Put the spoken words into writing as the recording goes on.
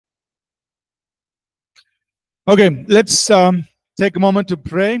Okay, let's take a moment to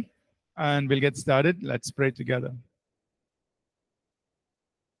pray and we'll get started. Let's pray together.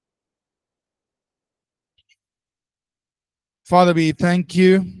 Father, we thank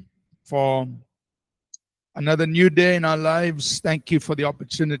you for another new day in our lives. Thank you for the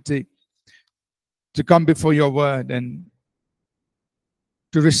opportunity to come before your word and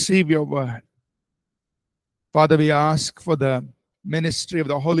to receive your word. Father, we ask for the ministry of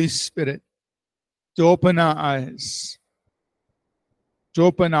the Holy Spirit to open our eyes, to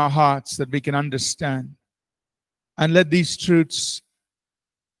open our hearts that we can understand. And let these truths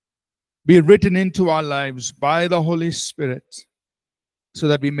be written into our lives by the Holy Spirit so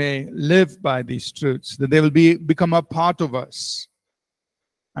that we may live by these truths, that they will become a part of us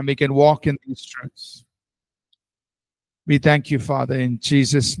and we can walk in these truths. We thank you, Father, in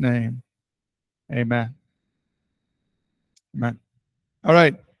Jesus' name. Amen. Amen. All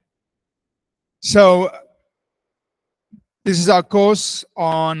right. So this is our course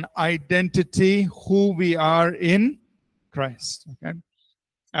on identity, who we are in Christ. Okay,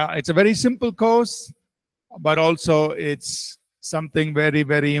 it's a very simple course, but also it's something very,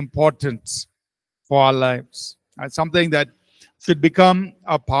 very important for our lives. It's something that should become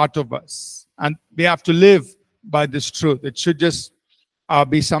a part of us, and we have to live by this truth. It should just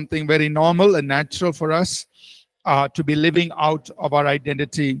be something very normal and natural for us to be living out of our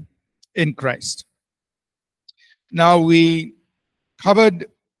identity in Christ. Now, we covered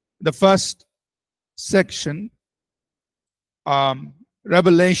the first section,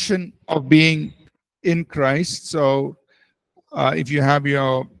 revelation of being in Christ. So if you have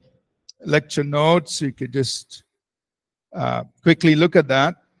your lecture notes, you could just quickly look at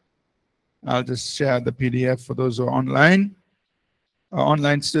that. I'll just share the PDF for those who are online.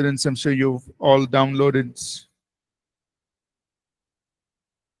 Online students, I'm sure you've all downloaded.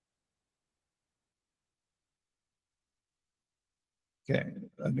 Okay,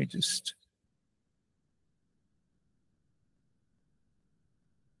 let me just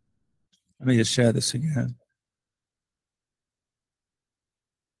share this again.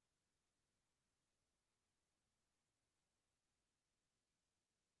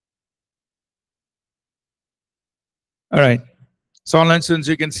 All right. So online students,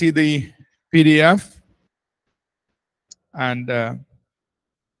 you can see the PDF and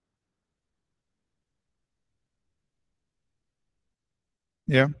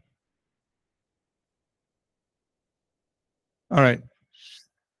yeah. All right.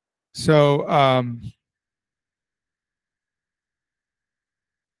 So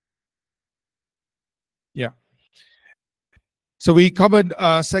yeah. So we covered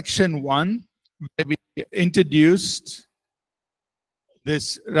section 1, where we introduced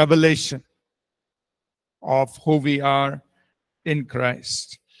this revelation of who we are in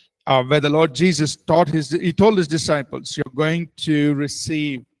Christ, where the Lord Jesus told his disciples, you're going to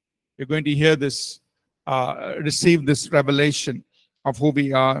hear this, receive this revelation of who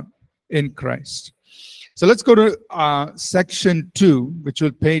we are in Christ. So let's go to section 2, which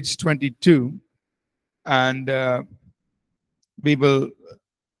will page 22, and we will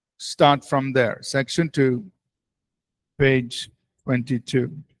start from there. Section 2, page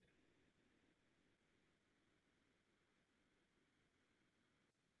 22.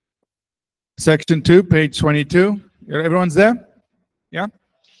 Section 2, page 22. Everyone's there? Yeah?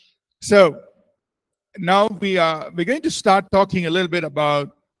 So now we're going to start talking a little bit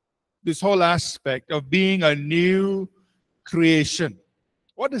about this whole aspect of being a new creation.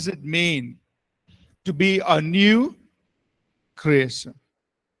 What does it mean to be a new creation?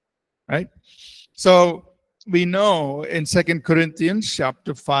 Right? So we know in 2 Corinthians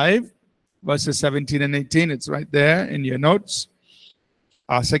chapter 5, verses 17 and 18, it's right there in your notes.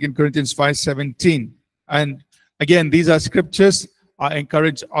 2 Corinthians 5:17. And again, these are scriptures I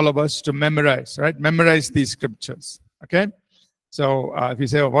encourage all of us to memorize, right? Memorize these scriptures, okay? So if you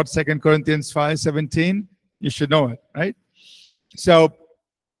say, oh, what's 2 Corinthians 5:17? You should know it, right? So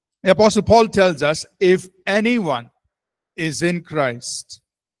the Apostle Paul tells us, if anyone is in Christ,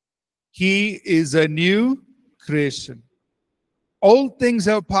 he is a new creation. Old things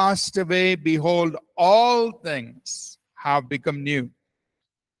have passed away. Behold, all things have become new.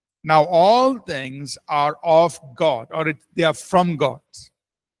 Now, all things are of God, or they are from God.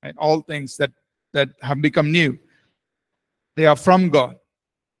 Right? All things that have become new, they are from God,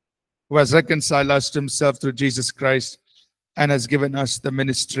 who has reconciled us to himself through Jesus Christ and has given us the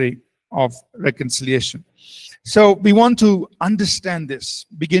ministry of reconciliation. So we want to understand this,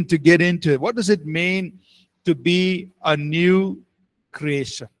 begin to get into it. What does it mean to be a new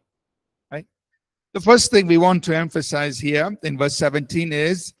creation? Right? The first thing we want to emphasize here in verse 17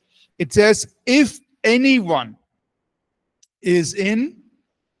 is, it says, if anyone is in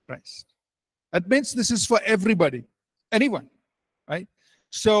Christ. That means this is for everybody. Anyone, right?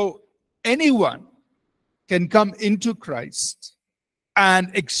 So anyone can come into Christ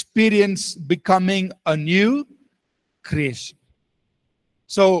and experience becoming a new creation.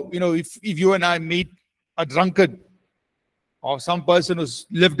 So, if you and I meet a drunkard or some person who's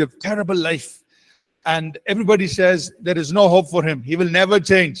lived a terrible life, and everybody says there is no hope for him, he will never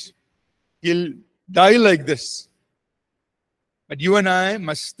change, he'll die like this. But you and I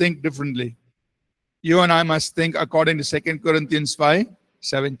must think differently. You and I must think according to 2 Corinthians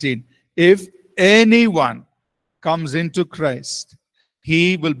 5:17. If anyone comes into Christ,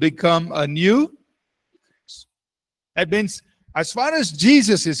 he will become a new. That means, as far as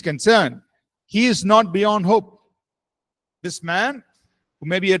Jesus is concerned, he is not beyond hope. This man, who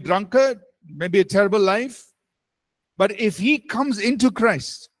may be a drunkard, maybe a terrible life, but if he comes into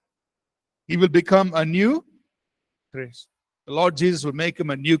Christ, he will become a new creation. The Lord Jesus will make him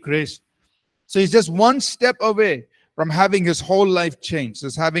a new creation. So he's just one step away from having his whole life changed,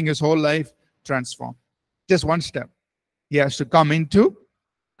 just having his whole life transformed. Just one step. He has to come into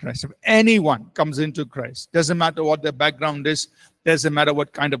Christ. If anyone comes into Christ, doesn't matter what their background is, doesn't matter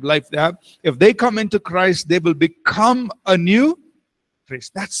what kind of life they have, if they come into Christ, they will become a new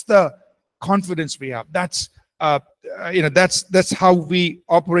creation. That's the confidence we have. That's that's how we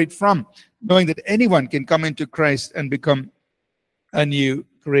operate from, knowing that anyone can come into Christ and become a new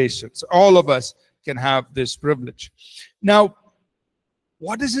creation. So all of us can have this privilege. Now,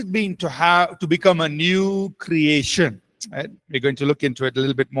 what does it mean to become a new creation? Right? We're going to look into it a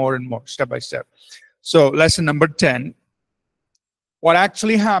little bit more and more, step by step. So, lesson number 10. What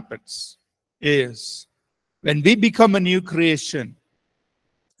actually happens is when we become a new creation,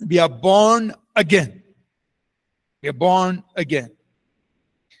 we are born again. We are born again.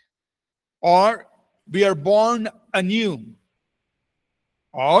 Or we are born anew.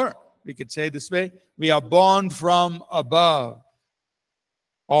 Or we could say this way, we are born from above.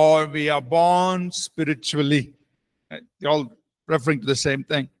 Or we are born spiritually. Right? They're all referring to the same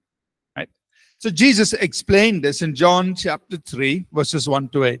thing. Right? So Jesus explained this in John chapter 3, verses 1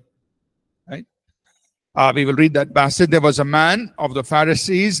 to 8. Right? We will read that passage. There was a man of the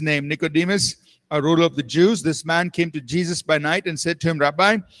Pharisees named Nicodemus, a ruler of the Jews. This man came to Jesus by night and said to him,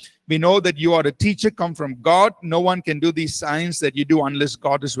 Rabbi, we know that you are a teacher come from God. No one can do these signs that you do unless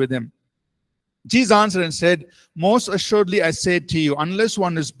God is with him. Jesus answered and said, most assuredly I say to you, unless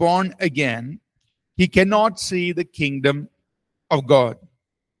one is born again, he cannot see the kingdom of God.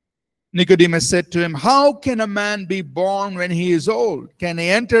 Nicodemus said to him, how can a man be born when he is old? Can he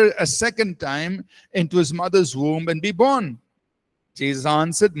enter a second time into his mother's womb and be born? Jesus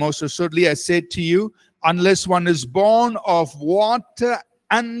answered, most assuredly I say to you, unless one is born of water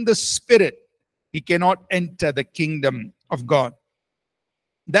and the Spirit, he cannot enter the kingdom of God.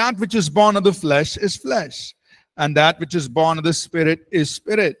 That which is born of the flesh is flesh, and that which is born of the Spirit is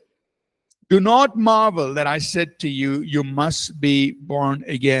spirit. Do not marvel that I said to you, you must be born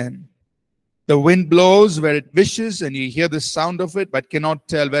again. The wind blows where it wishes, and you hear the sound of it, but cannot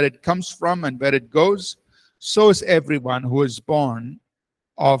tell where it comes from and where it goes. So is everyone who is born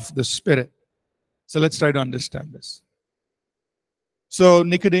of the Spirit. So let's try to understand this. So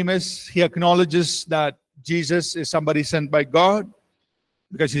Nicodemus, he acknowledges that Jesus is somebody sent by God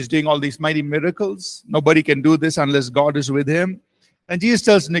because he's doing all these mighty miracles. Nobody can do this unless God is with him. And Jesus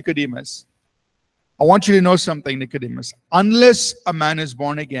tells Nicodemus, I want you to know something, Nicodemus. Unless a man is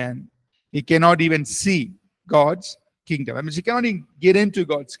born again, he cannot even see God's kingdom. That means he cannot even get into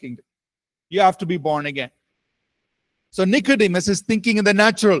God's kingdom. You have to be born again. So Nicodemus is thinking in the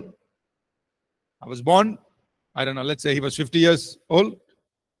natural. I was born, I don't know, let's say he was 50 years old.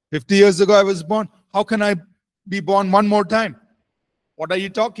 50 years ago I was born. How can I be born one more time? What are you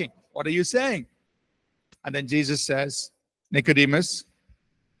talking? What are you saying? And then Jesus says, Nicodemus,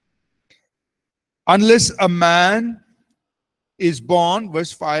 unless a man is born,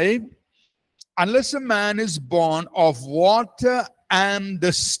 verse 5, unless a man is born of water and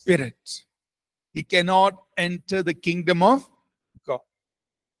the Spirit, he cannot enter the kingdom of God.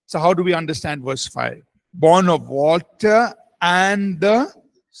 So how do we understand verse 5? Born of water and the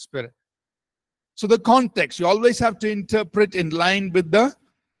Spirit. So the context, you always have to interpret in line with the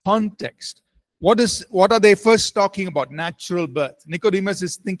context. What are they first talking about? Natural birth. Nicodemus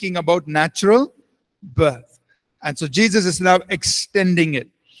is thinking about natural birth. And so Jesus is now extending it.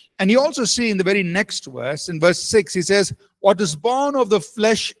 And you also see in the very next verse, in verse 6, he says, what is born of the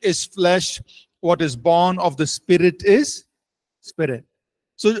flesh is flesh. What is born of the Spirit is spirit.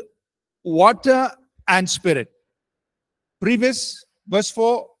 So water and Spirit. Previous, verse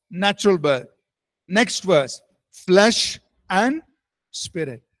 4, natural birth. Next verse, flesh and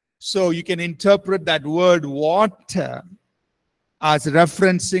spirit. So you can interpret that word water as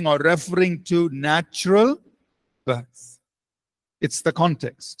referencing or referring to natural birth. It's the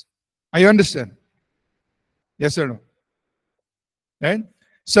context. Are you understand? Yes or no? Right?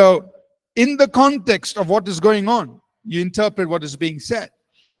 So in the context of what is going on, you interpret what is being said.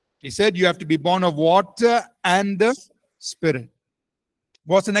 He said you have to be born of water and the spirit.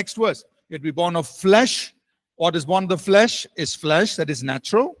 What's the next verse? You have to be born of flesh. What is born of the flesh is flesh, that is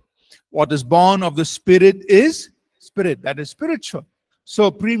natural. What is born of the spirit is spirit, that is spiritual. So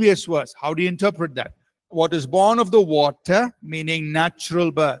previous verse, how do you interpret that? What is born of the water, meaning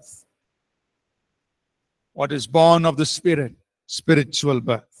natural birth. What is born of the spirit, spiritual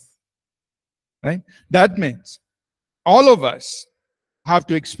birth. Right? That means all of us have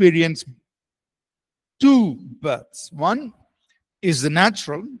to experience two births. One is the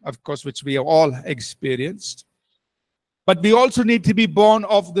natural, of course, which we have all experienced. But we also need to be born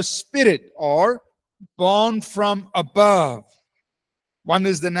of the spirit, or born from above. One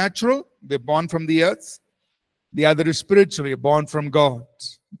is the natural, we're born from the earth. The other is spiritual, we're born from God,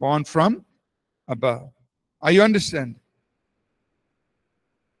 born from above. Are you understand?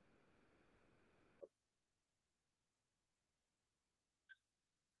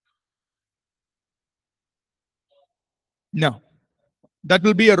 No, that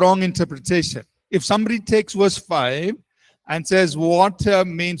will be a wrong interpretation. If somebody takes verse 5 and says water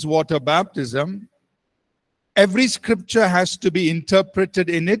means water baptism, every scripture has to be interpreted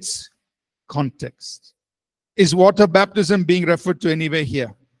in its context. Is water baptism being referred to anywhere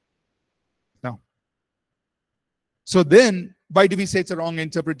here? No. So then, why do we say it's a wrong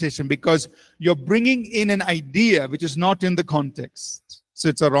interpretation? Because you're bringing in an idea which is not in the context. So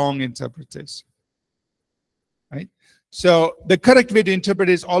it's a wrong interpretation. Right? So the correct way to interpret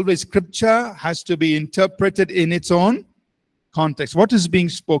is always scripture has to be interpreted in its own context. What is being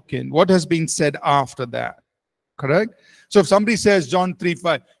spoken? What has been said after that? Correct? So if somebody says John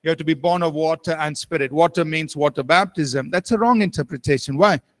 3:5, you have to be born of water and spirit. Water means water baptism. That's a wrong interpretation.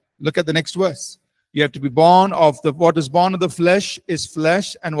 Why? Look at the next verse. You have to be born of what is born of the flesh is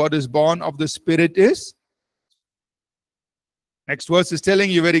flesh, and what is born of the spirit is. Next verse is telling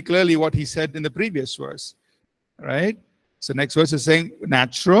you very clearly what he said in the previous verse. Right? So next verse is saying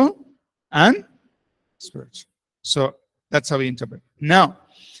natural and spiritual. So that's how we interpret. Now,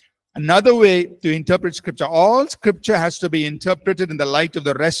 another way to interpret scripture, all scripture has to be interpreted in the light of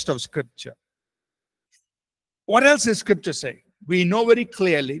the rest of scripture. What else does scripture say? We know very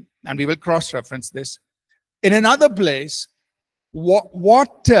clearly, and we will cross-reference this. In another place,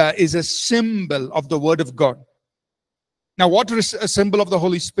 water is a symbol of the word of God. Now, water is a symbol of the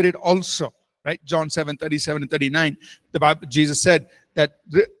Holy Spirit also. Right? John 7:37 and 39. The Bible, Jesus said that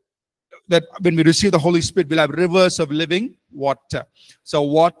when we receive the Holy Spirit, we'll have rivers of living water. So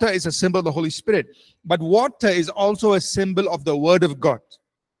water is a symbol of the Holy Spirit. But water is also a symbol of the Word of God.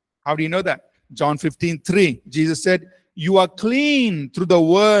 How do you know that? John 15:3. Jesus said, you are clean through the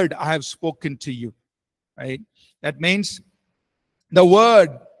word I have spoken to you. Right? That means the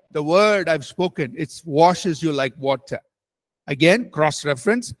word I've spoken, it washes you like water. Again,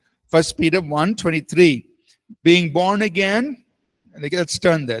 cross-reference. 1 Peter 1:23, being born again. Let's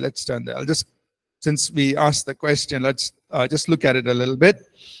turn there. I'll just, since we asked the question, let's just look at it a little bit.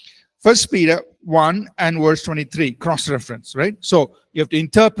 1 Peter 1 and verse 23, cross-reference, right? So you have to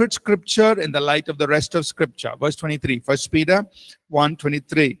interpret scripture in the light of the rest of scripture. Verse 23, 1 Peter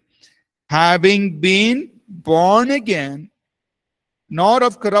 1:23, having been born again, not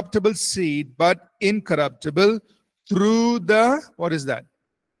of corruptible seed, but incorruptible, through the, what is that?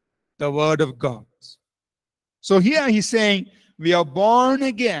 The word of God. So here he's saying we are born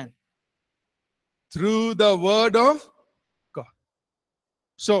again through the word of God.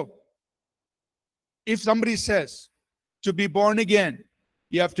 So if somebody says to be born again,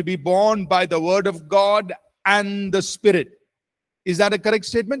 you have to be born by the word of God and the Spirit. Is that a correct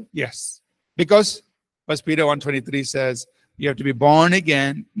statement? Yes. Because 1 Peter 1:23 says you have to be born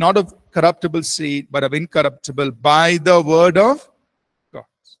again, not of corruptible seed, but of incorruptible, by the word of God.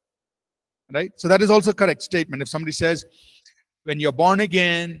 Right? So that is also a correct statement. If somebody says, when you're born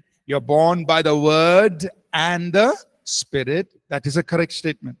again, you're born by the word and the Spirit, that is a correct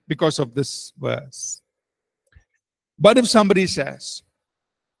statement because of this verse. But if somebody says,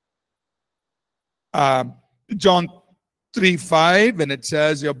 John 3:5, when it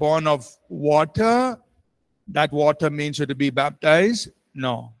says you're born of water, that water means you to be baptized?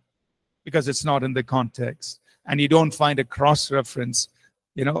 No, because it's not in the context. And you don't find a cross-reference,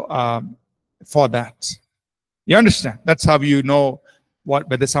 for that. You understand? That's how you know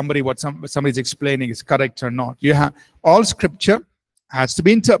whether somebody's explaining is correct or not. You have all scripture has to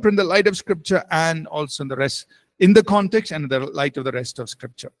be interpreted in the light of scripture and also in the context and in the light of the rest of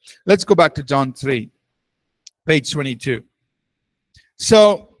scripture. Let's go back to John 3, page 22.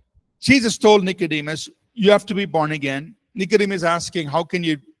 So Jesus told Nicodemus, you have to be born again. Nicodemus is asking, how can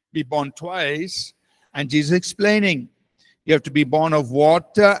you be born twice? And Jesus explaining, you have to be born of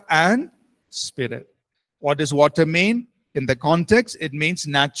water and spirit. What does water mean? In the context, it means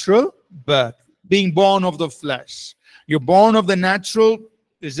natural birth, being born of the flesh. You're born of the natural,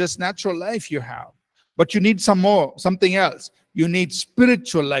 it's just natural life you have. But you need something else. You need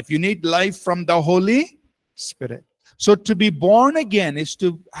spiritual life. You need life from the Holy Spirit. So to be born again is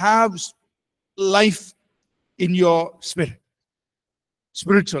to have life in your spirit,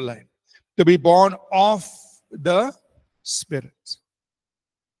 spiritual life. To be born of the Spirit.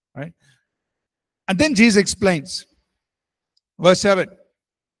 Right? And then Jesus explains, verse 7,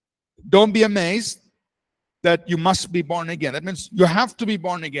 don't be amazed that you must be born again. That means you have to be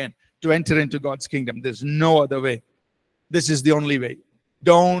born again to enter into God's kingdom. There's no other way. This is the only way.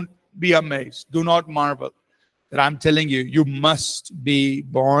 Don't be amazed. Do not marvel that I'm telling you, you must be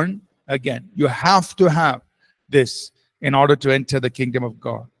born again. You have to have this in order to enter the kingdom of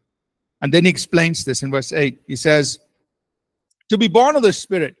God. And then he explains this in verse 8. He says, to be born of the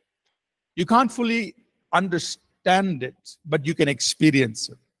Spirit, you can't fully understand it, but you can experience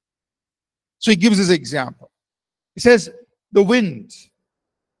it. So he gives this example. He says, the wind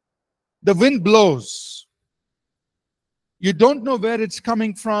blows. You don't know where it's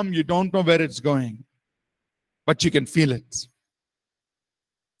coming from. You don't know where it's going, but you can feel it.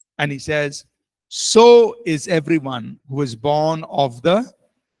 And he says, so is everyone who is born of the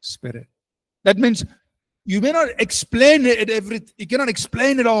Spirit. That means you may not explain it you cannot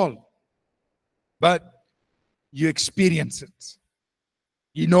explain it all, but you experience it.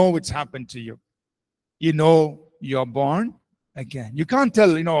 You know it's happened to you. You know you're born again. You can't tell,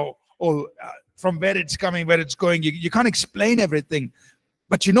 from where it's coming, where it's going. You can't explain everything,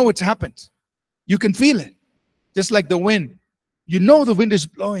 but you know it's happened. You can feel it. Just like the wind. You know the wind is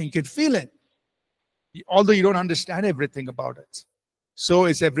blowing. You can feel it. Although you don't understand everything about it. So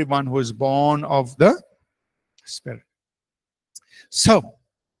is everyone who is born of the Spirit. So,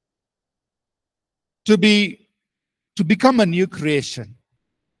 to become a new creation,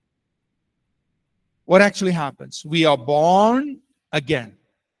 what actually happens? We are born again.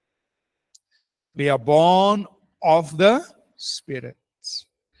 We are born of the Spirit.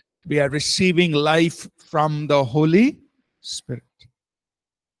 We are receiving life from the Holy Spirit.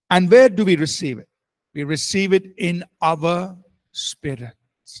 And where do we receive it? We receive it in our spirit.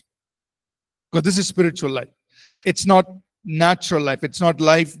 Because this is spiritual life. It's not natural life. It's not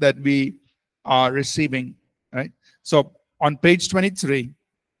life that we are receiving. Right? So on page 23,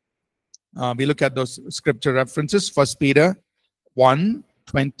 we look at those scripture references. 1 Peter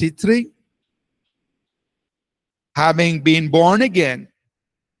 1:23. Having been born again,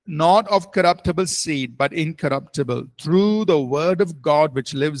 not of corruptible seed, but incorruptible, through the word of God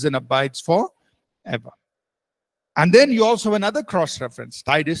which lives and abides forever. And then you also have another cross-reference,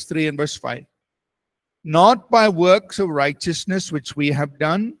 Titus 3 and verse 5. Not by works of righteousness which we have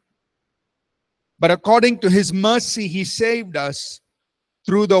done, but according to his mercy he saved us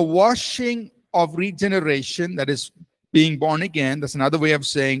through the washing of regeneration, that is being born again. That's another way of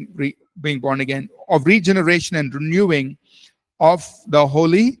saying being born again, of regeneration and renewing of the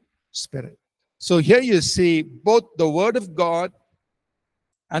Holy Spirit. So here you see both the Word of God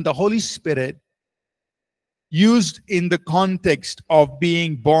and the Holy Spirit used in the context of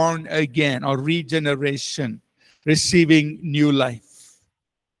being born again or regeneration, receiving new life.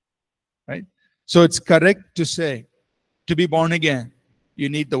 Right? So it's correct to say, to be born again, you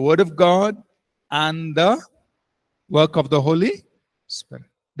need the Word of God and the work of the Holy Spirit.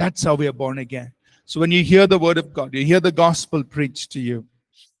 That's how we are born again. So when you hear the Word of God, you hear the gospel preached to you,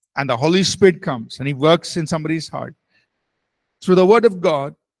 and the Holy Spirit comes and he works in somebody's heart. Through the Word of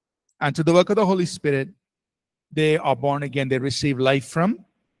God and through the work of the Holy Spirit, they are born again. They receive life from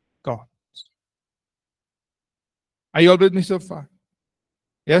God. Are you all with me so far?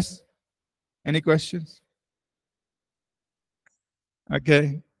 Yes? Any questions?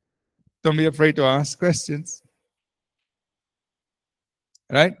 Okay. Don't be afraid to ask questions.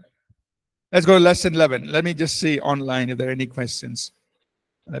 Right? Let's go to lesson 11. Let me just see online if there are any questions.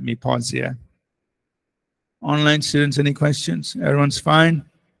 Let me pause here. Online students, any questions? Everyone's fine?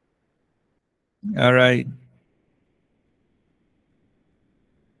 All right.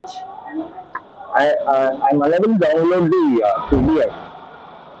 I'm unable to download the PDF.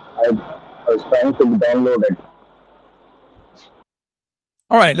 I was trying to download it.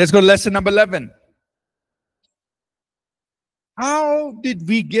 All right, let's go to lesson number 11. How did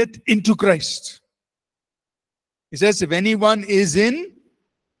we get into Christ? He says, if anyone is in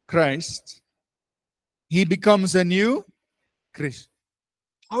Christ, he becomes a new Christian.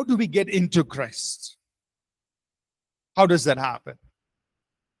 How do we get into Christ? How does that happen?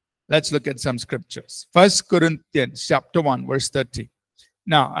 Let's look at some scriptures. 1 Corinthians chapter 1, verse 30.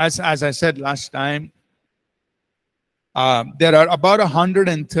 Now, as I said last time, there are about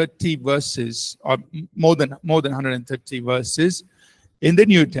 130 verses, or more than 130 verses in the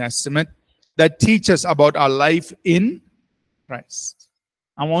New Testament that teach us about our life in Christ.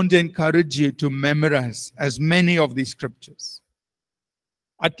 I want to encourage you to memorize as many of these scriptures.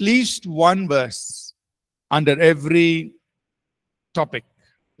 At least one verse under every topic.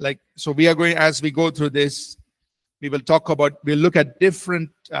 So we are going, as we go through this, we'll look at different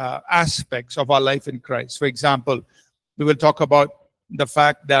aspects of our life in Christ. For example, we will talk about the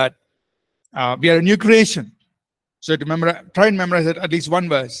fact that we are a new creation. So try and memorize at least one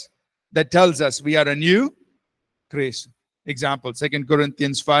verse that tells us we are a new creation. Example, 2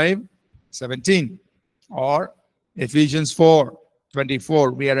 Corinthians 5:17 or Ephesians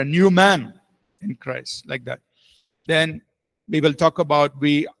 4:24. We are a new man in Christ, like that. Then we will talk about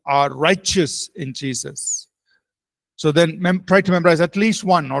we are righteous in Jesus. So then try to memorize at least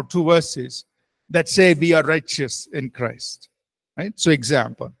one or two verses that say we are righteous in Christ. Right? So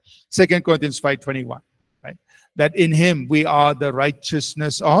example, 2 Corinthians 5:21. Right? That in him we are the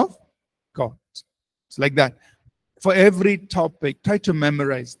righteousness of God. It's like that. For every topic, try to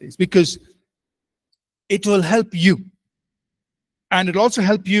memorize this because it will help you. And it will also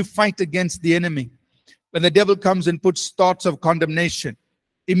help you fight against the enemy. When the devil comes and puts thoughts of condemnation,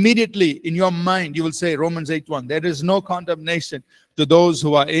 immediately in your mind you will say Romans 8:1, there is no condemnation to those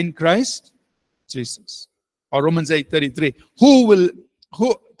who are in Christ Jesus. Or Romans 8:33, who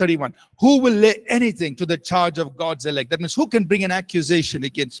will lay anything to the charge of God's elect? That means who can bring an accusation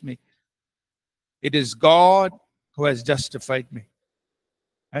against me? It is God who has justified me.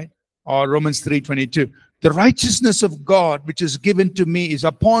 Right? Or Romans 3:22, the righteousness of God which is given to me is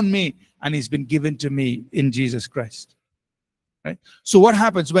upon me, and it's been given to me in Jesus Christ. Right? So what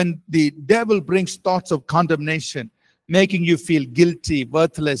happens when the devil brings thoughts of condemnation, making you feel guilty,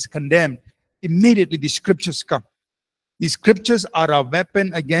 worthless, condemned? Immediately the scriptures come. These scriptures are a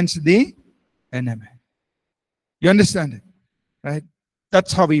weapon against the enemy. You understand it? Right?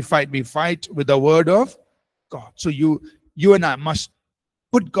 That's how we fight. We fight with the word of God. So you and I must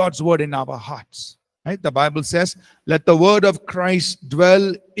put God's word in our hearts. Right? The Bible says, let the word of Christ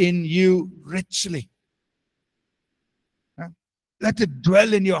dwell in you richly. Right? Let it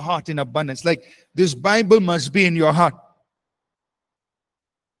dwell in your heart in abundance. Like this Bible must be in your heart.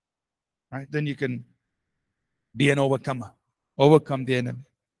 Right? Then you can be an overcomer. Overcome the enemy.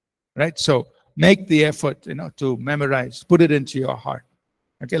 Right? So make the effort, to memorize. Put it into your heart.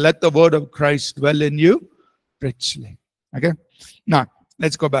 Okay? Let the word of Christ dwell in you richly. Okay? Now,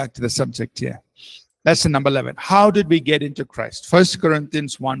 let's go back to the subject here. Lesson number 11. How did we get into Christ? 1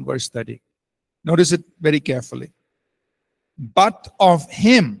 Corinthians 1 verse 30. Notice it very carefully. But of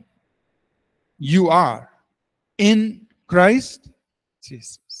him you are in Christ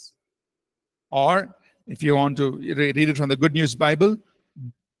Jesus. Or if you want to read it from the Good News Bible,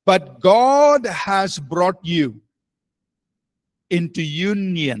 but God has brought you into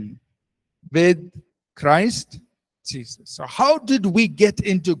union with Christ Jesus. So how did we get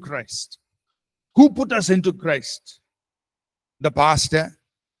into Christ? Who put us into Christ? The pastor?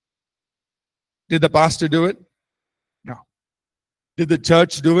 Did the pastor do it? No. Did the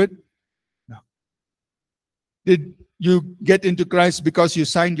church do it? No. Did you get into Christ because you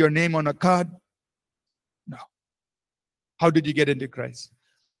signed your name on a card? No. How did you get into Christ?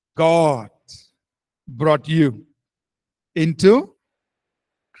 God brought you into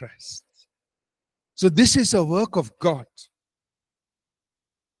Christ. So this is a work of God.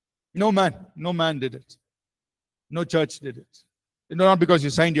 No man did it. No church did it. Not because you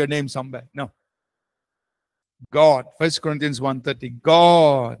signed your name somewhere. No. God, 1 Corinthians 1:30,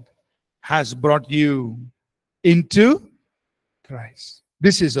 God has brought you into Christ.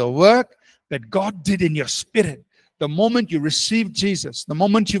 This is a work that God did in your spirit. The moment you received Jesus, the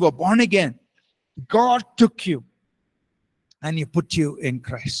moment you were born again, God took you and He put you in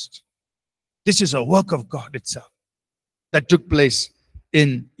Christ. This is a work of God itself that took place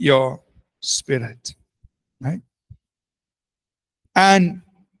in your spirit. Right? And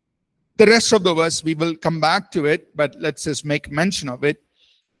the rest of the verse, we will come back to it, but let's just make mention of it.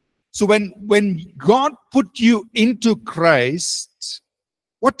 So when God put you into Christ,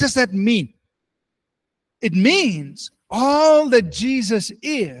 what does that mean? It means all that Jesus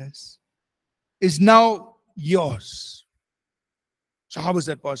is now yours. So how is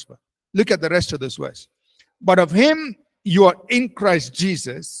that possible? Look at the rest of this verse. But of him you are in Christ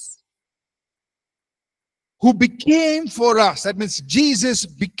Jesus, who became for us. That means Jesus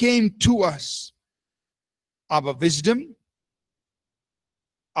became to us our wisdom,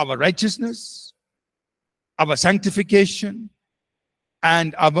 our righteousness, our sanctification,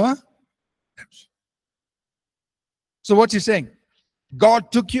 and our... So what's he saying?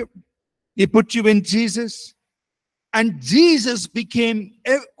 God took you, he put you in Jesus, and Jesus became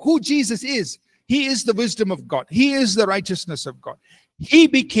who Jesus is. He is the wisdom of God. He is the righteousness of God. He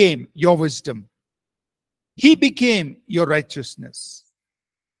became your wisdom. He became your righteousness.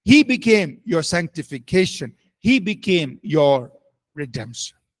 He became your sanctification. He became your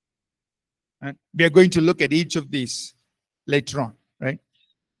redemption. And we are going to look at each of these later on, right?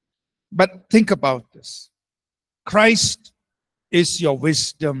 But think about this. Christ is your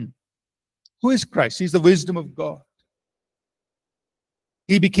wisdom. Who is Christ? He's the wisdom of God.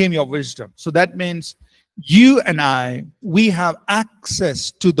 He became your wisdom. So that means you and I, we have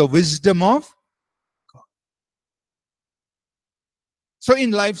access to the wisdom of God. So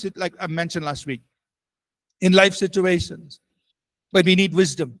in life, like I mentioned last week, in life situations, when we need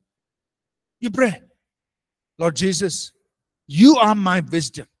wisdom, you pray, Lord Jesus, you are my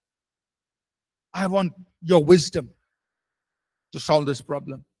wisdom. I want your wisdom to solve this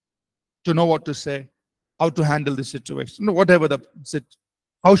problem, to know what to say, how to handle the situation, whatever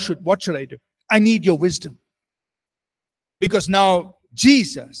what should I do? I need your wisdom. Because now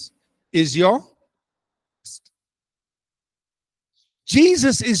Jesus is your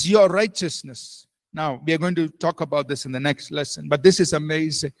righteousness. Now, we are going to talk about this in the next lesson, but this is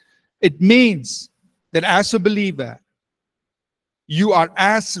amazing. It means that as a believer, you are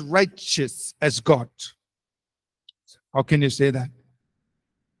as righteous as God. How can you say that?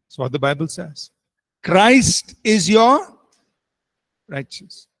 That's what the Bible says. Christ is your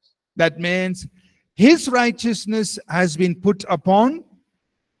righteousness. That means his righteousness has been put upon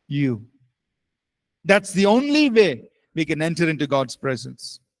you. That's the only way we can enter into God's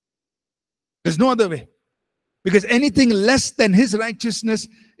presence. There's no other way. Because anything less than his righteousness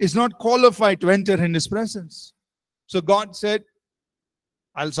is not qualified to enter in his presence. So God said,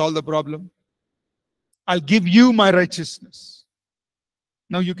 I'll solve the problem. I'll give you my righteousness.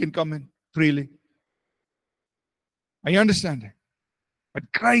 Now you can come in freely. Are you understanding? But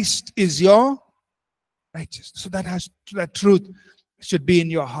Christ is your righteousness. So that truth should be in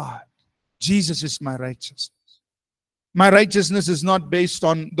your heart. Jesus is my righteousness. My righteousness is not based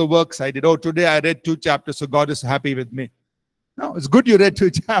on the works I did. Oh, today I read 2 chapters, so God is happy with me. No, it's good you read 2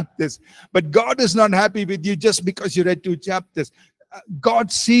 chapters. But God is not happy with you just because you read 2 chapters.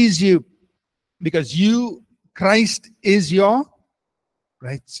 God sees you because Christ is your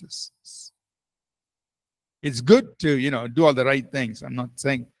righteousness. It's good to, do all the right things. I'm not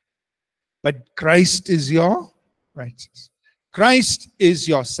saying. But Christ is your righteousness. Christ is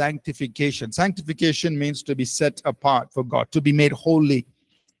your sanctification. Sanctification means to be set apart for God, to be made holy.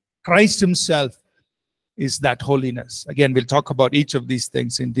 Christ himself is that holiness. Again, we'll talk about each of these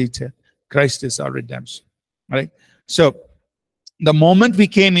things in detail. Christ is our redemption. Right? So, the moment we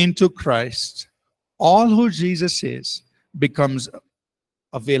came into Christ, all who Jesus is becomes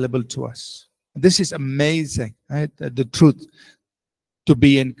available to us. This is amazing, right? The truth to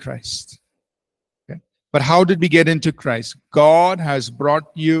be in Christ. Okay? But how did we get into Christ? God has brought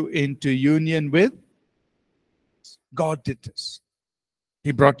you into union with. God did this.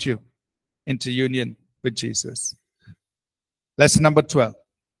 He brought you into union with Jesus. Lesson number 12.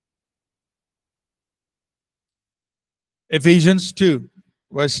 Ephesians 2,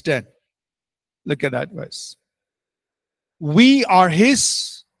 verse 10. Look at that verse. We are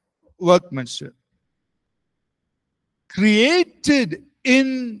his workmanship, created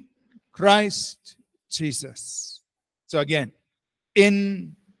in Christ Jesus. So again,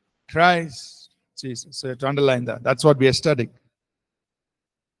 in Christ Jesus. So you have to underline that. That's what we are studying.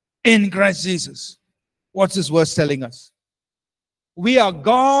 In Christ Jesus. What's this verse telling us? We are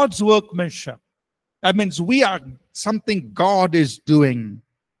God's workmanship. That means we are something God is doing.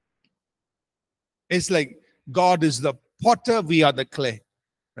 It's like God is the potter, we are the clay.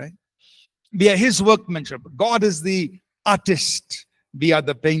 Right? We are his workmanship. God is the artist, we are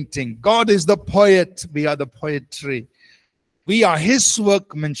the painting. God is the poet, we are the poetry. We are his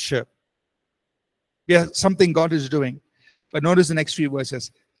workmanship. We are something God is doing. But notice the next few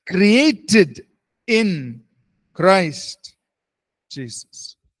verses. Created in Christ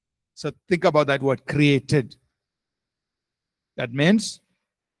Jesus. So think about that word, created. That means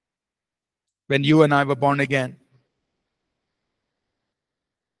when you and I were born again,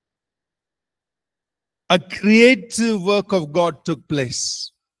 a creative work of God took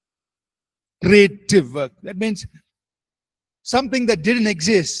place. Creative work. That means something that didn't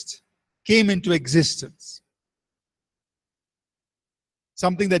exist came into existence.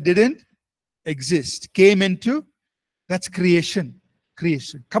 Something that didn't exist came into, that's creation.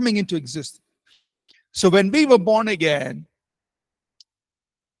 Creation, coming into existence. So when we were born again,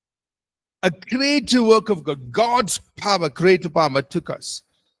 a creative work of God, God's power, creative power took us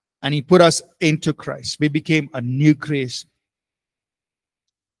and He put us into Christ. We became a new creation.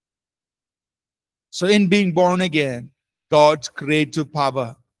 So in being born again, God's creative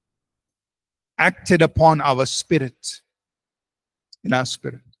power acted upon our spirit, in our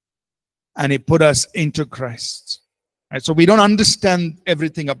spirit, and He put us into Christ. Right? So we don't understand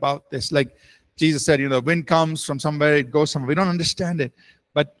everything about this. Like Jesus said, wind comes from somewhere, it goes somewhere. We don't understand it.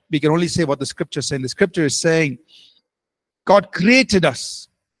 But we can only say what the scripture is saying. The scripture is saying God created us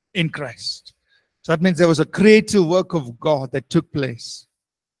in Christ. So that means there was a creative work of God that took place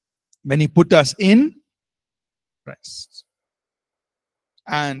when He put us in Christ.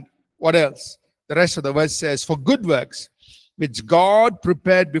 And what else? The rest of the verse says, for good works, which God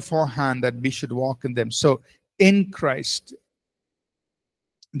prepared beforehand that we should walk in them. So in Christ,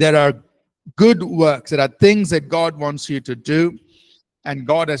 there are good works. There are things that God wants you to do. And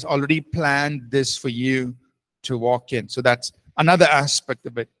God has already planned this for you to walk in. So that's another aspect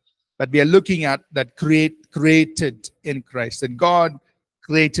of it. But we are looking at that created in Christ. And God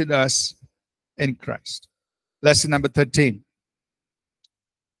created us in Christ. Lesson number 13.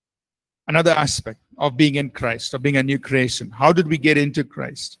 Another aspect of being in Christ, of being a new creation. How did we get into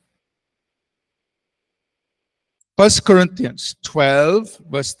Christ? 1 Corinthians 12,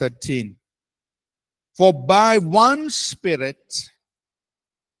 verse 13. For by one Spirit,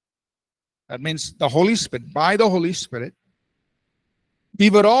 that means the Holy Spirit, by the Holy Spirit, we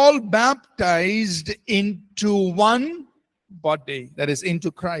were all baptized into one body, that is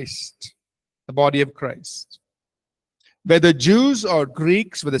into Christ, the body of Christ. Whether Jews or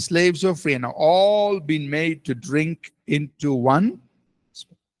Greeks, whether slaves or free, and are all been made to drink into one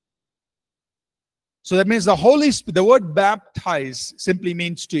Spirit. So that means the Holy Spirit, the word baptize simply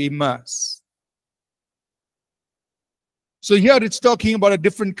means to immerse. So here it's talking about a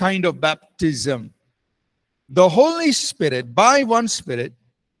different kind of baptism. The Holy Spirit, by one Spirit,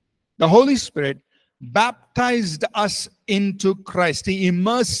 the Holy Spirit baptized us into Christ. He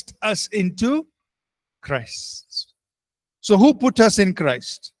immersed us into Christ. So who put us in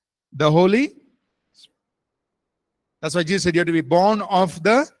Christ? The Holy Spirit. That's why Jesus said you have to be born of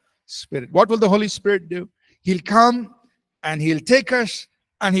the Spirit. What will the Holy Spirit do? He'll come and He'll take us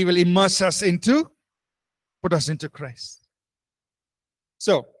and He will immerse us into, put us into Christ.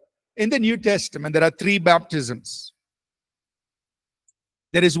 So, in the New Testament, there are three baptisms.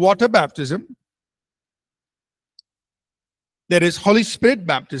 There is water baptism. There is Holy Spirit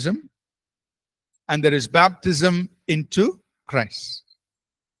baptism. And there is baptism into Christ.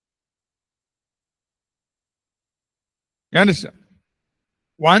 You understand?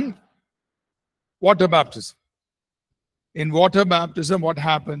 One, water baptism. In water baptism, what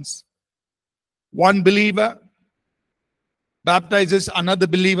happens? One believer baptizes another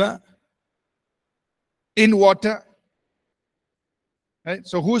believer in water. Right?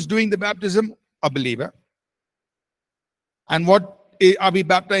 So who's doing the baptism? A believer. And what are we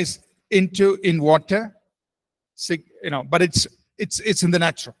baptized into in water? But it's in the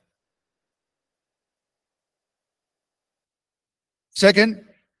natural. Second,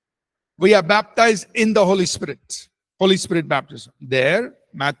 we are baptized in the Holy Spirit. Holy Spirit baptism. There,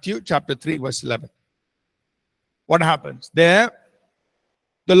 Matthew chapter 3, verse 11. What happens? There,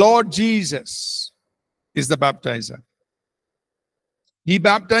 the Lord Jesus is the baptizer. He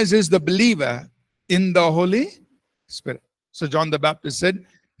baptizes the believer in the Holy Spirit. So John the Baptist said,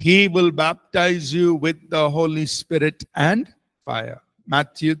 He will baptize you with the Holy Spirit and fire.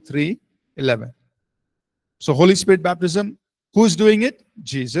 Matthew 3:11. So Holy Spirit baptism, who's doing it?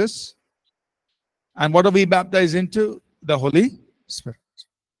 Jesus. And what are we baptized into? The Holy Spirit.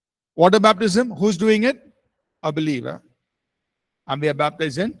 Water baptism, who's doing it? A believer. And we are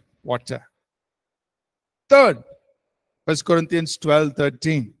baptized in water. Third, 1 Corinthians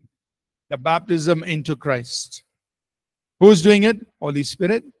 12:13. The baptism into Christ. Who's doing it? Holy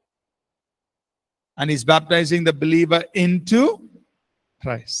Spirit. And He's baptizing the believer into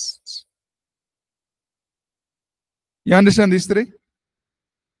Christ. You understand these three?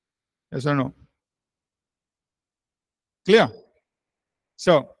 Yes or no? Clear?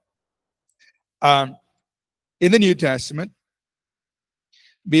 So, in the New Testament,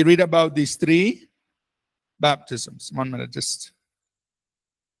 we read about these three baptisms. 1 minute, just.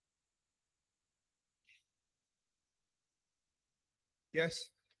 Yes.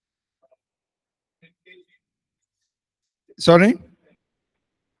 Sorry?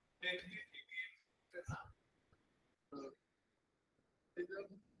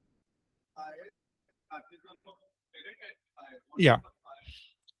 Yeah.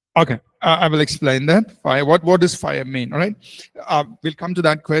 Okay. I will explain that. Fire. What does fire mean? All right. We'll come to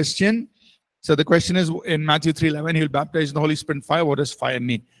that question. So the question is in Matthew 3:11, he will baptize in the Holy Spirit and fire. What does fire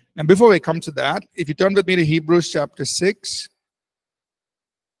mean? And before we come to that, if you turn with me to Hebrews chapter 6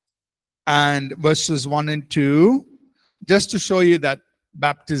 and verses 1 and 2, just to show you that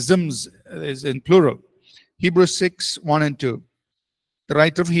baptisms is in plural. Hebrews 6, 1 and 2. The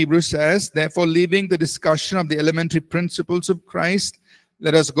writer of Hebrews says, therefore, leaving the discussion of the elementary principles of Christ,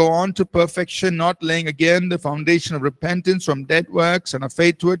 let us go on to perfection, not laying again the foundation of repentance from dead works and of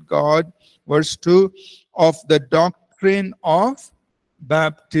faith toward God. Verse 2, of the doctrine of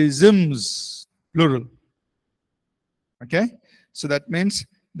baptisms, plural. Okay? So that means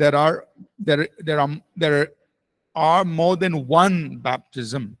there are more than one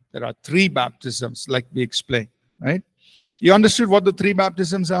baptism. There are 3 baptisms, like we explained, right? You understood what the 3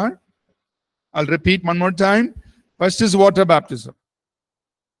 baptisms are? I'll repeat one more time. First is water baptism.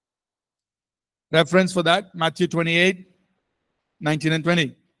 Reference for that, Matthew 28, 19 and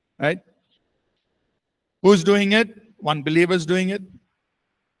 20, right? Who's doing it? One believer is doing it.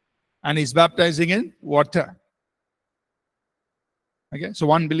 And he's baptizing in water. Okay, so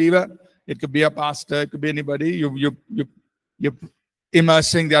one believer, it could be a pastor, it could be anybody. You're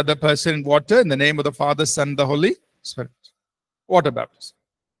immersing the other person in water in the name of the Father, Son, the Holy Spirit. Water baptism.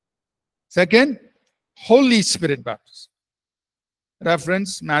 Second, Holy Spirit baptism.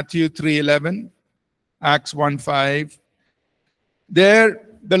 Reference, Matthew 3:11, Acts 1:5.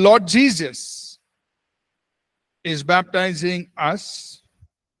 There, the Lord Jesus is baptizing us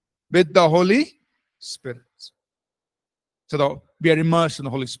with the Holy Spirit. So we are immersed in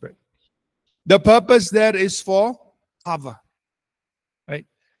the Holy Spirit. The purpose there is for power. Right?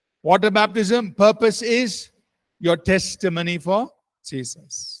 Water baptism, purpose is your testimony for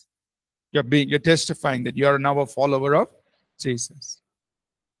Jesus. You're testifying that you are now a follower of Jesus.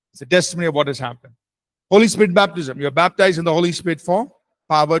 It's a testimony of what has happened. Holy Spirit baptism, you're baptized in the Holy Spirit for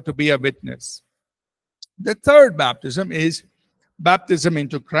power to be a witness. The third baptism is baptism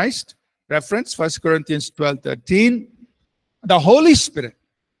into Christ. Reference, 1 Corinthians 12:13. The Holy Spirit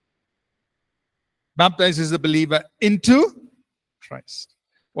baptizes the believer into Christ.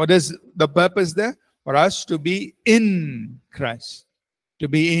 What is the purpose there? For us to be in Christ, to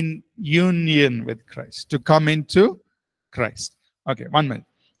be in union with Christ, to come into Christ. Okay, 1 minute.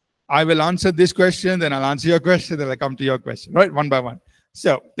 I will answer this question, then I'll answer your question, then I'll come to your question, right? One by one.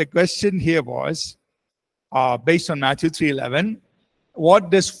 So the question here was, based on Matthew 3:11, what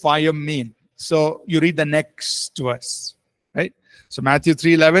does fire mean? So you read the next verse, right? So Matthew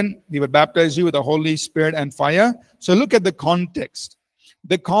 3:11, he will baptize you with the Holy Spirit and fire. So look at the context.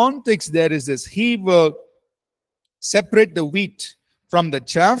 The context there is this: he will separate the wheat from the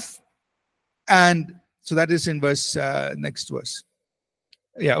chaff, and so that is in verse next verse.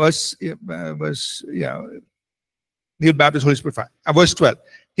 Yeah, he'll baptize Holy Spirit fire. Verse 12.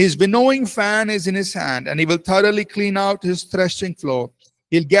 His winnowing fan is in his hand, and he will thoroughly clean out his threshing floor.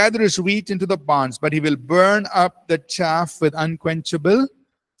 He'll gather his wheat into the barns, but he will burn up the chaff with unquenchable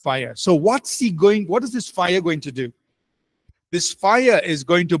fire. So what is this fire going to do? This fire is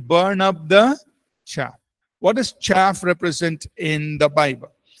going to burn up the chaff. What does chaff represent in the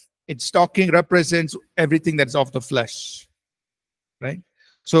Bible? It's represents everything that's of the flesh. Right?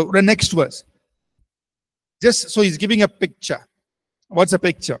 So the next verse. Just so he's giving a picture. What's a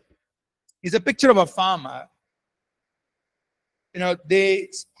picture? It's a picture of a farmer. How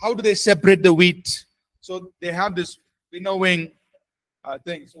do they separate the wheat? So they have this winnowing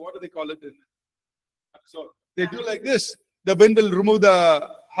thing. So what do they call it? So they do like this. The wind will remove the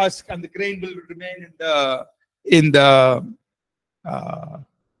husk, and the grain will remain in the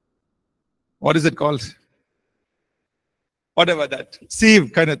what is it called? Whatever that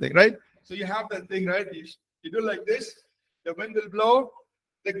sieve kind of thing, right? So you have that thing, right? You do like this. The wind will blow.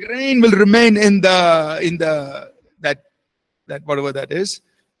 The grain will remain in that whatever that is,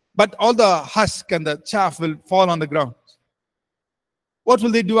 but all the husk and the chaff will fall on the ground. What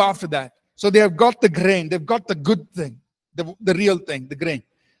will they do after that? So they have got the grain. They've got the good thing, the real thing, the grain.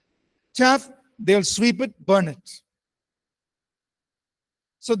 Chaff, they'll sweep it, burn it.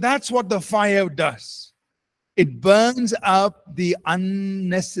 So that's what the fire does. It burns up the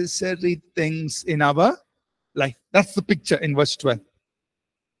unnecessary things in our life. That's the picture in verse 12.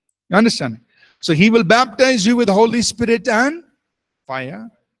 You understand? So he will baptize you with the Holy Spirit and fire.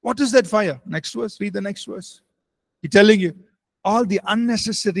 What is that fire? Next verse. Read the next verse. He's telling you. all the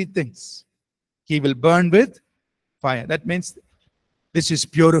unnecessary things. He will burn with fire. That means this is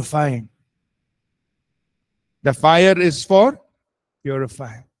purifying. The fire is for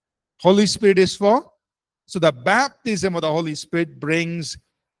purifying. Holy Spirit is for. So the baptism of the Holy Spirit brings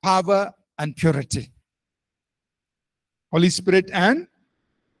power and purity. Holy Spirit and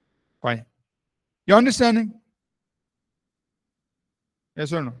fire. You understanding?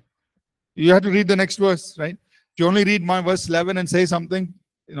 Yes or no? You have to read the next verse, right? If you only read my verse 11 and say something,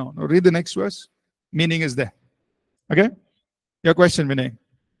 no, read the next verse. Meaning is there. Okay? Your question, Vinay.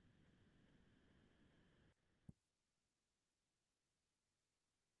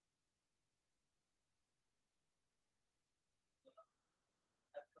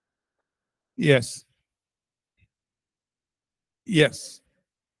 Yes. Yes.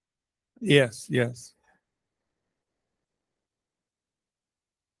 Yes. Yes.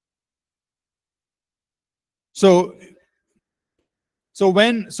 So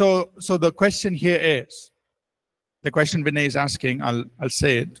the question here is, the question Vinay is asking, I'll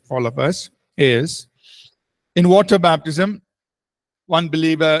say it for all of us, is in water baptism, one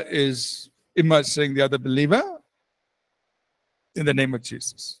believer is immersing the other believer in the name of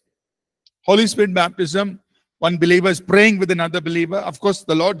Jesus. Holy Spirit baptism, one believer is praying with another believer. Of course,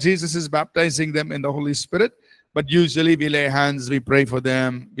 the Lord Jesus is baptizing them in the Holy Spirit, but usually we lay hands, we pray for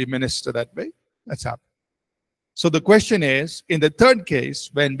them, we minister that way. That's happening. So the question is, in the third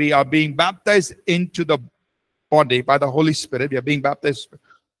case, when we are being baptized into the body by the Holy Spirit, we are being baptized.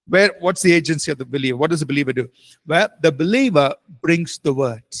 What's the agency of the believer? What does the believer do? Well, the believer brings the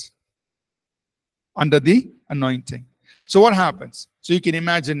word under the anointing. So what happens? So you can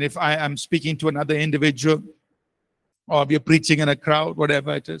imagine if I am speaking to another individual, or we are preaching in a crowd,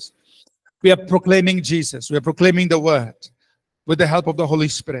 whatever it is. We are proclaiming Jesus. We are proclaiming the word with the help of the Holy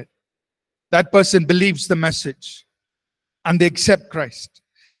Spirit. That person believes the message and they accept Christ.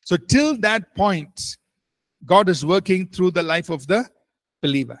 So till that point, God is working through the life of the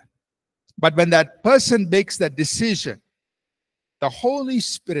believer. But when that person makes that decision, the Holy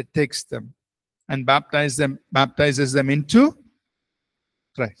Spirit takes them and baptizes them into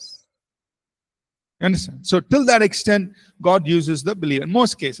Christ. You understand? So till that extent, God uses the believer. In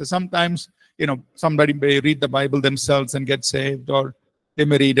most cases, sometimes, somebody may read the Bible themselves and get saved, or they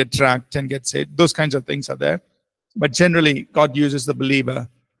may read a tract and get saved. Those kinds of things are there. But generally, God uses the believer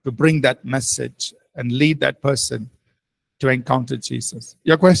to bring that message and lead that person to encounter Jesus.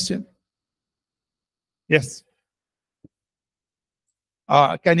 Your question? Yes.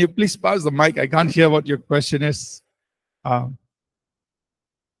 Can you please pass the mic? I can't hear what your question is.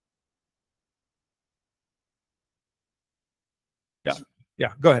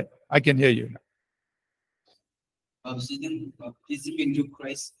 Yeah, go ahead. I can hear you. Baptism into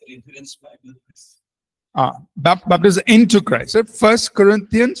Christ, reference Bible. Baptism into Christ. 1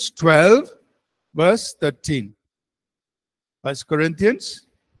 Corinthians 12, verse 13. 1 Corinthians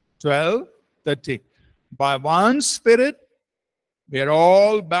 12, 13. By one Spirit, we are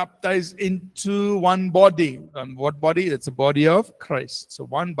all baptized into one body. And what body? It's the body of Christ. So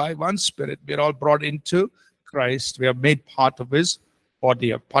by one Spirit, we are all brought into Christ. We are made part of His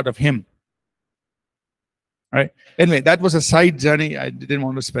body, a part of Him. All right. Anyway, that was a side journey. I didn't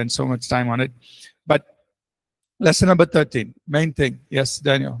want to spend so much time on it. But lesson number 13, main thing. Yes,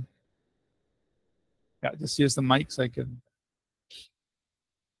 Daniel. Yeah, just use the mic so I can.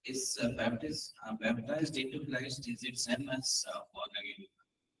 Is baptized into Christ, is it same as born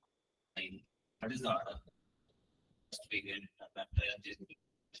again? What is the order? First we get baptized into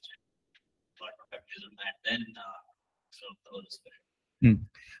water baptism, and then the Holy Spirit.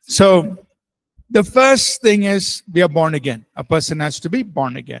 So the first thing is we are born again. A person has to be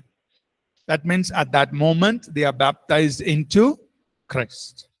born again. That means at that moment they are baptized into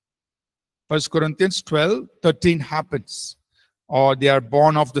Christ. 1 Corinthians 12, 13 happens. Or they are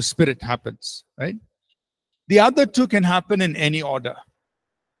born of the Spirit happens, right? The other two can happen in any order.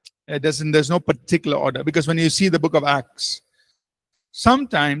 There's no particular order, because when you see the book of Acts,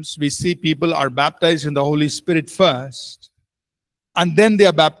 sometimes we see people are baptized in the Holy Spirit first, and then they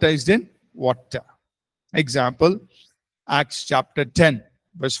are baptized in water. Example, Acts chapter 10,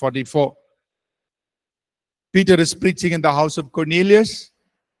 verse 44. Peter is preaching in the house of Cornelius.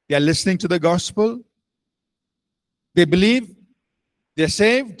 They are listening to the gospel. They believe. They're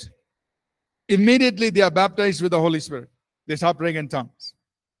saved. Immediately they are baptized with the Holy Spirit. They start praying in tongues.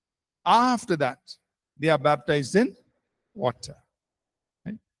 After that, they are baptized in water.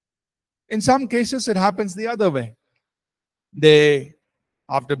 Right? In some cases, it happens the other way.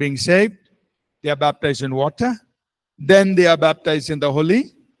 After being saved, they are baptized in water. Then they are baptized in the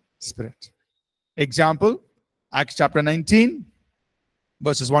Holy Spirit. Example, Acts chapter 19,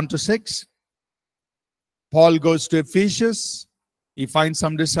 verses 1 to 6. Paul goes to Ephesus. He finds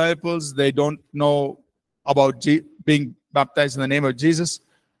some disciples. They don't know about being baptized in the name of Jesus.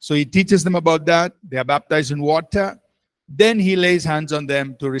 So he teaches them about that. They are baptized in water. Then he lays hands on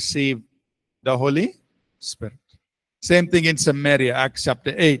them to receive the Holy Spirit. Same thing in Samaria, Acts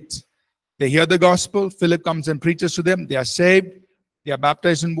chapter 8. They hear the gospel. Philip comes and preaches to them. They are saved. They are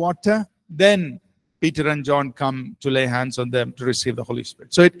baptized in water. Then Peter and John come to lay hands on them to receive the Holy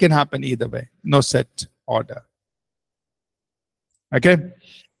Spirit. So it can happen either way. No set order. Okay?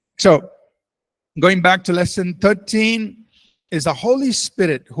 So, going back to lesson 13, is the Holy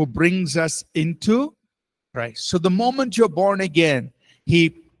Spirit who brings us into Christ. So the moment you're born again,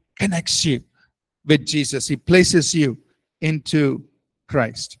 He connects you with Jesus. He places you into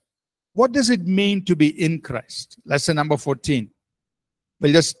Christ. What does it mean to be in Christ? Lesson number 14.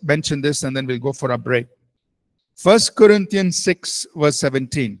 We'll just mention this and then we'll go for a break. 1 Corinthians 6 verse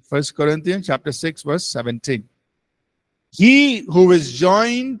 17. 1 Corinthians chapter 6 verse 17. He who is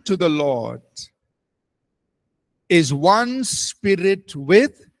joined to the Lord is one spirit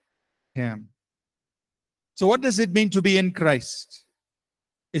with Him. So what does it mean to be in Christ?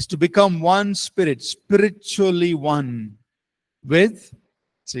 Is to become one spirit, spiritually one with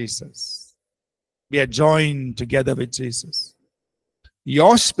Jesus. We are joined together with Jesus.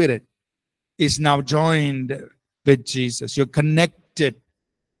 Your spirit is now joined with Jesus. You're connected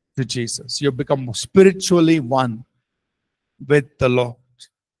to Jesus. You become spiritually one with the Lord.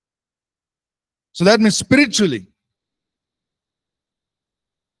 So that means spiritually,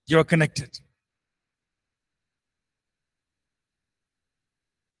 you're connected.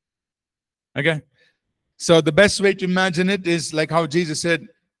 Okay? So the best way to imagine it is like how Jesus said,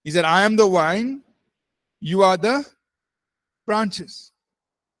 He said, I am the vine, you are the branches.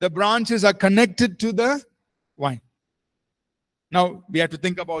 The branches are connected to the vine. Now, we have to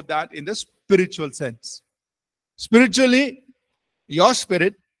think about that in the spiritual sense. Spiritually, your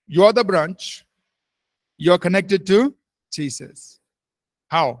spirit, you are the branch, you are connected to Jesus.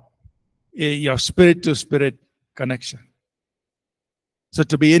 How? Your spirit to spirit connection. So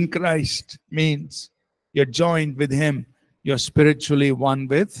to be in Christ means you're joined with Him. You're spiritually one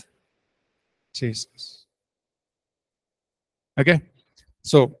with Jesus. Okay?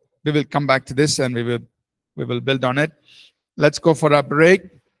 So we will come back to this and we will build on it. Let's go for a break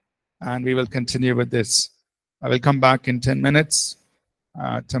and we will continue with this. I will come back in 10 minutes,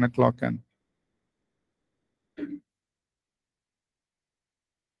 10 o'clock and